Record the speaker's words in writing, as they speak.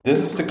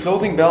This is the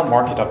Closing Bell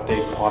Market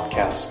Update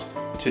podcast.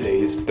 Today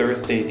is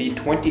Thursday, the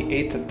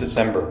 28th of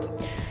December.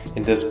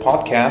 In this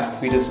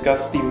podcast, we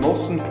discuss the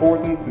most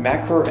important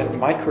macro and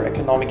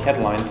microeconomic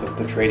headlines of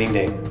the trading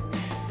day.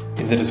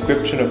 In the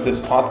description of this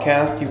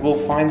podcast, you will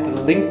find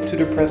the link to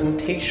the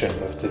presentation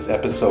of this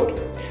episode.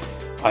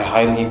 I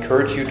highly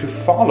encourage you to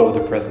follow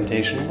the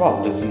presentation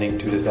while listening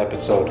to this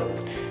episode.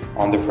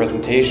 On the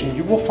presentation,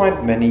 you will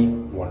find many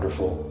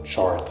wonderful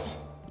charts.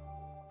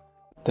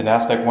 The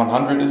Nasdaq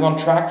 100 is on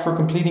track for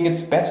completing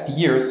its best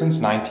year since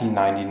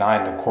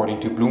 1999, according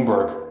to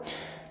Bloomberg.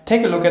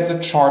 Take a look at the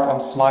chart on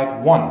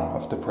slide 1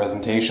 of the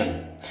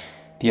presentation.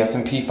 The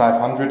S&P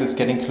 500 is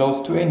getting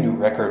close to a new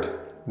record.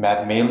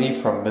 Matt Maley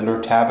from Miller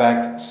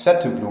Tabak said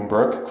to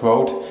Bloomberg,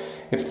 quote,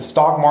 "If the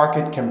stock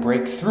market can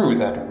break through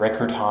that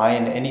record high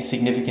in any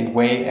significant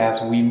way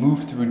as we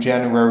move through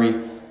January,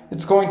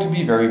 it's going to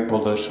be very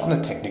bullish on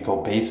a technical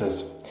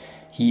basis."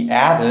 He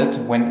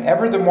added,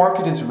 whenever the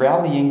market is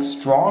rallying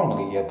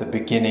strongly at the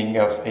beginning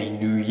of a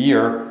new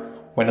year,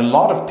 when a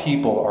lot of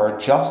people are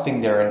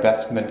adjusting their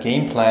investment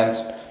game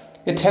plans,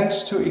 it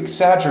tends to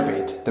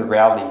exacerbate the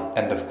rally,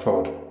 end of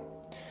quote.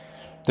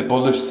 The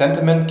bullish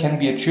sentiment can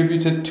be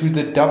attributed to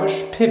the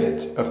dovish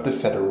pivot of the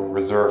Federal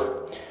Reserve.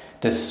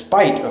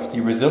 Despite of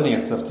the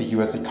resilience of the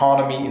US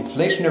economy,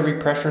 inflationary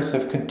pressures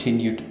have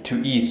continued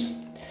to ease.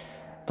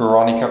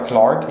 Veronica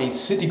Clark, a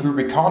Citigroup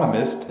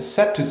economist,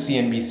 said to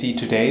CNBC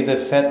today the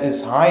Fed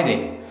is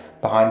hiding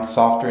behind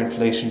softer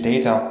inflation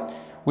data,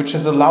 which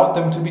has allowed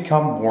them to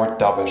become more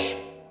dovish.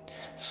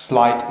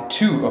 Slide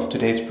 2 of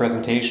today's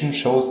presentation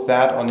shows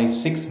that on a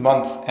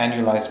 6-month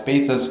annualized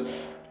basis,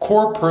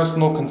 core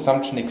personal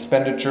consumption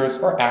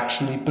expenditures are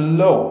actually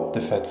below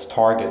the Fed's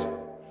target.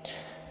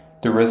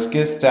 The risk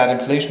is that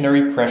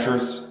inflationary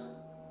pressures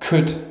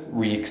could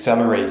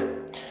reaccelerate.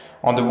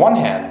 On the one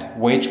hand,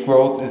 wage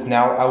growth is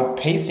now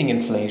outpacing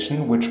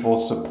inflation, which will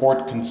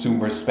support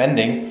consumer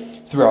spending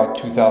throughout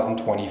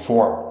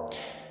 2024.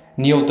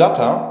 Neil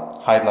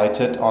Dutta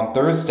highlighted on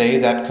Thursday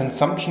that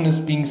consumption is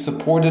being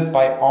supported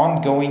by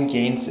ongoing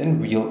gains in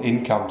real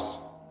incomes.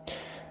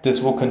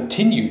 This will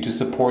continue to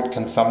support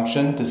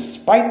consumption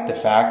despite the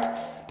fact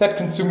that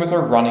consumers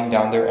are running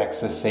down their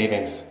excess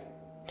savings.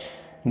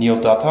 Neil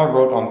Dutta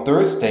wrote on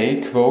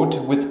Thursday, quote,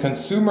 "With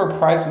consumer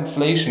price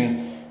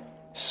inflation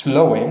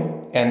slowing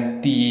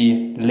and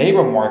the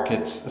labor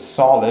markets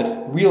solid,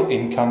 real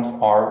incomes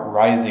are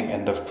rising,"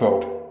 end of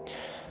quote.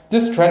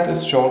 This trend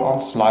is shown on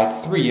slide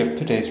 3 of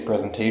today's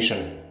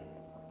presentation.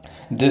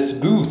 This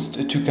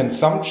boost to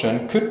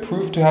consumption could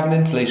prove to have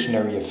an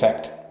inflationary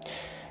effect.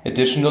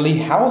 Additionally,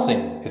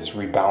 housing is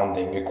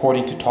rebounding.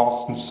 According to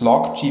Thorsten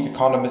Slok, chief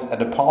economist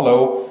at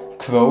Apollo,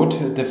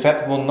 quote, "The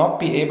Fed will not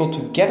be able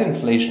to get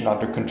inflation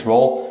under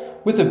control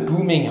with a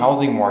booming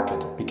housing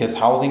market because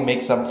housing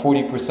makes up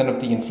 40%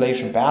 of the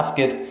inflation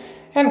basket,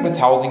 and with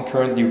housing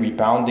currently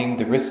rebounding,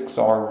 the risks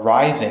are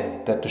rising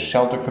that the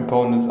shelter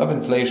components of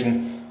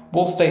inflation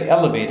will stay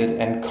elevated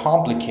and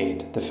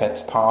complicate the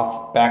Fed's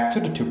path back to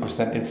the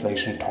 2%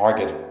 inflation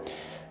target.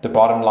 The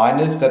bottom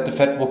line is that the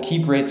Fed will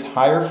keep rates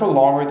higher for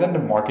longer than the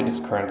market is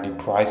currently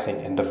pricing,"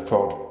 end of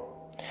quote.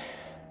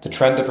 The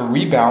trend of a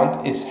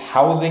rebound in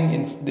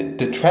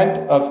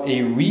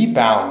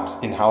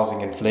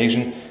housing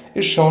inflation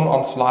is shown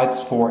on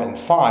slides 4 and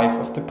 5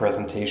 of the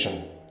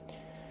presentation.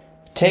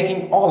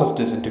 Taking all of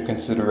this into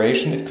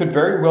consideration, it could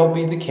very well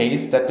be the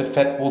case that the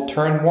Fed will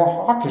turn more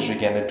hawkish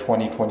again in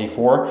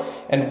 2024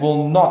 and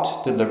will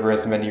not deliver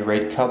as many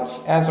rate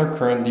cuts as are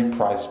currently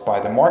priced by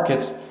the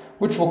markets,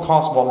 which will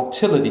cause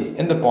volatility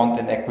in the bond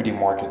and equity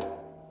market.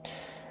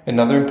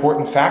 Another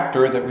important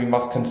factor that we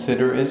must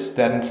consider is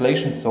that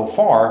inflation so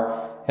far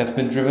has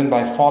been driven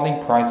by falling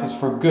prices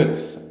for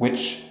goods,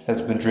 which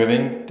has been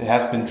driven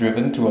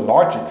to a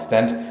large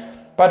extent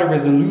by the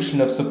resolution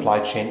of supply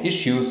chain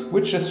issues,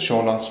 which is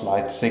shown on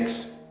slide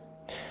 6.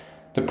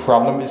 The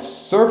problem is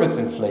service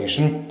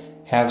inflation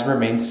has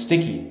remained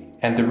sticky,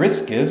 and the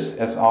risk is,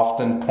 as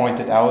often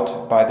pointed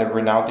out by the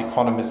renowned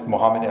economist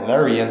Mohamed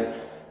El-Erian,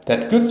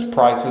 that goods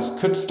prices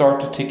could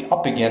start to tick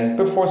up again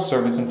before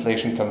service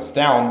inflation comes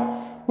down,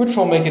 which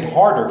will make it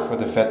harder for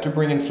the Fed to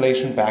bring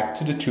inflation back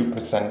to the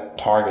 2%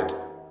 target.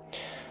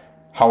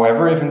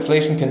 However, if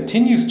inflation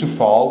continues to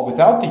fall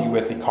without the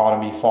US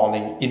economy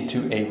falling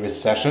into a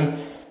recession,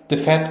 the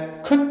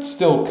Fed could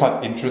still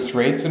cut interest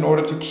rates in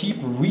order to keep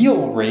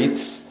real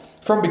rates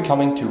from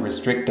becoming too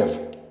restrictive.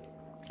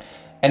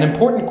 An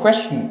important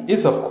question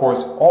is, of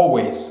course,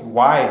 always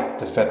why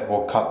the Fed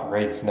will cut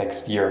rates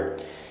next year.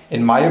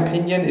 In my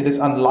opinion, it is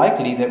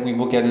unlikely that we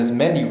will get as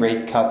many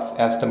rate cuts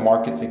as the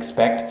markets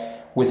expect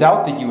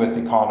without the US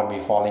economy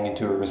falling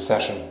into a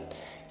recession.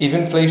 If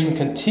inflation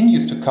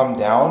continues to come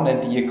down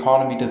and the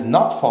economy does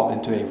not fall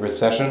into a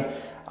recession,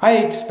 I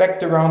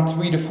expect around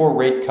 3 to 4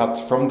 rate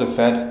cuts from the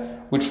Fed,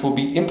 which will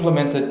be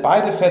implemented by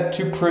the Fed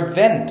to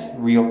prevent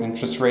real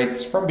interest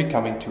rates from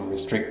becoming too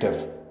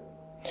restrictive.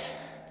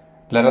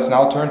 Let us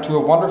now turn to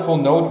a wonderful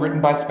note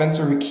written by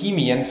Spencer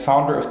Hakimian,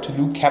 founder of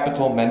Toulouse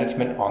Capital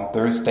Management, on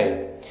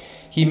Thursday.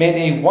 He made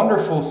a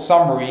wonderful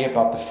summary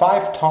about the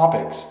 5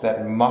 topics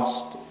that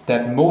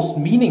that most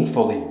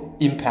meaningfully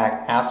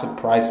impact asset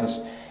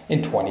prices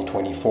in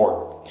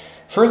 2024.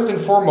 First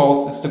and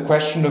foremost is the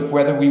question of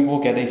whether we will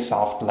get a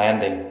soft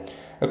landing.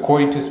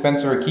 According to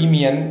Spencer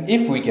Akemian,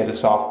 if we get a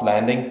soft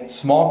landing,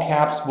 small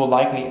caps will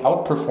likely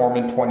outperform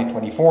in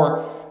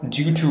 2024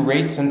 due to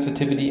rate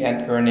sensitivity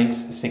and earnings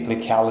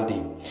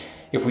cyclicality.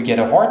 If we get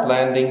a hard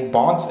landing,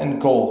 bonds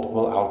and gold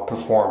will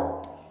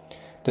outperform.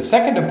 The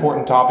second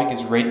important topic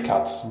is rate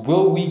cuts.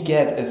 Will we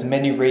get as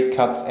many rate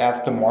cuts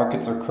as the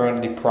markets are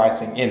currently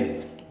pricing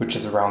in, which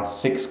is around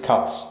 6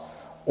 cuts?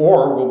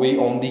 Or will we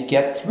only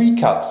get 3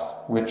 cuts,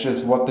 which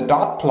is what the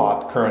dot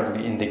plot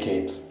currently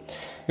indicates?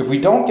 If we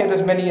don't get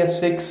as many as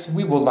 6,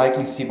 we will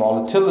likely see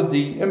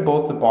volatility in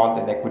both the bond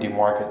and equity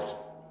markets.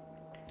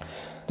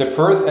 The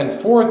third and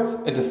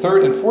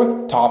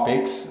fourth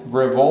topics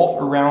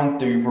revolve around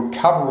the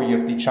recovery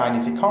of the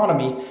Chinese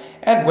economy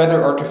and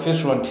whether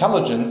artificial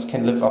intelligence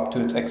can live up to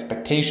its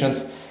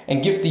expectations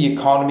and give the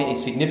economy a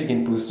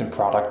significant boost in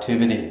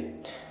productivity.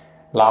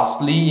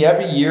 Lastly,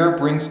 every year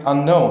brings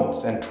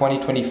unknowns, and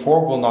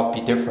 2024 will not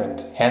be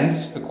different.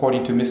 Hence,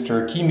 according to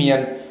Mr.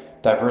 Akemian,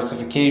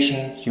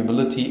 diversification,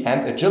 humility,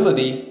 and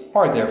agility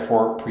are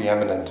therefore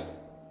preeminent.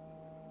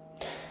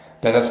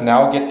 Let us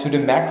now get to the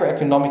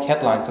macroeconomic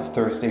headlines of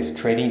Thursday's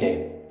trading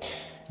day.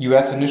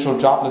 US initial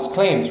jobless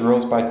claims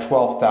rose by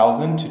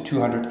 12,000 to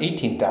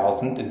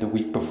 218,000 in the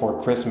week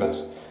before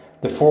Christmas.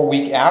 The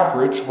 4-week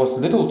average was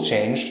little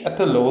changed at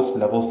the lowest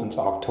level since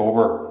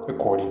October,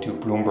 according to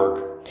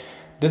Bloomberg.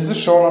 This is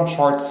shown on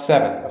chart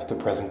 7 of the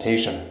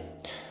presentation.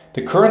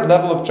 The current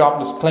level of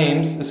jobless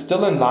claims is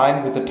still in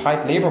line with a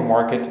tight labor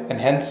market and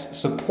hence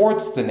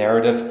supports the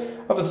narrative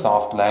of a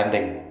soft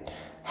landing.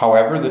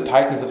 However, the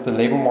tightness of the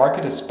labor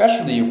market,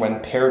 especially when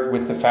paired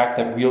with the fact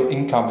that real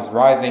income is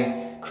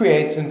rising,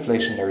 creates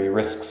inflationary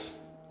risks.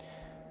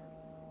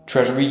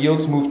 Treasury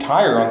yields moved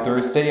higher on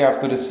Thursday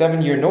after the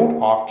 7-year note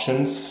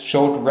auctions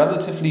showed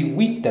relatively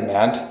weak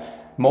demand,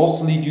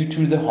 mostly due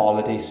to the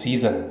holiday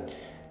season.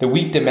 The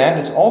weak demand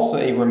is also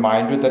a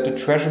reminder that the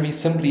Treasury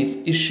simply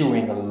is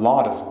issuing a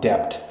lot of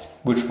debt,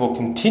 which will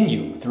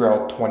continue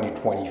throughout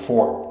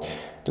 2024.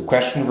 The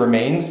question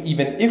remains,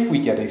 even if we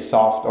get a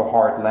soft or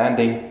hard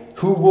landing,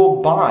 who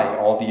will buy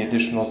all the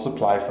additional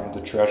supply from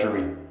the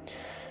Treasury?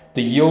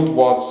 The yield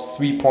was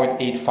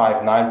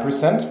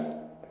 3.859%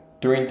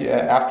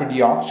 after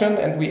the auction,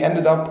 and we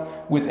ended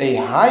up with a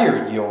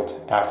higher yield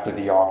after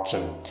the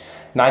auction.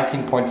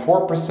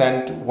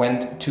 19.4%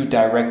 went to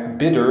direct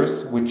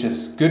bidders, which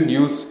is good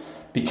news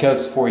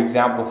because, for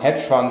example,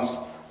 hedge funds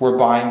were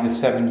buying the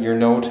 7-year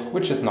note,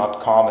 which is not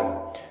common.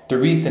 The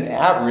recent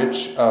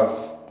average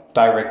of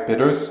direct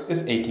bidders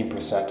is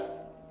 18%.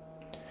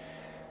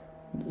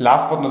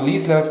 Last but not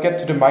least, let us get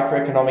to the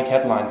macroeconomic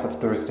headlines of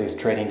Thursday's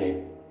trading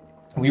day.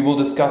 We will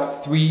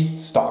discuss 3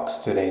 stocks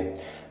today.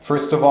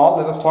 First of all,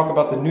 let us talk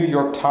about the New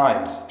York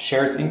Times.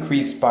 Shares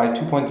increased by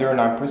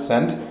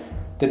 2.09%.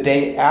 The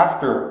day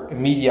after a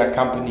media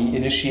company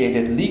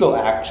initiated legal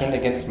action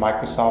against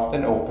Microsoft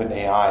and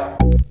OpenAI.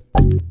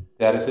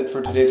 That is it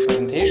for today's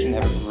presentation.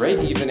 Have a great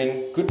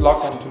evening. Good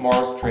luck on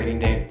tomorrow's trading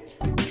day,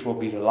 which will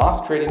be the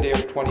last trading day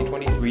of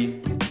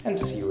 2023, and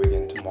see you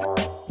again tomorrow.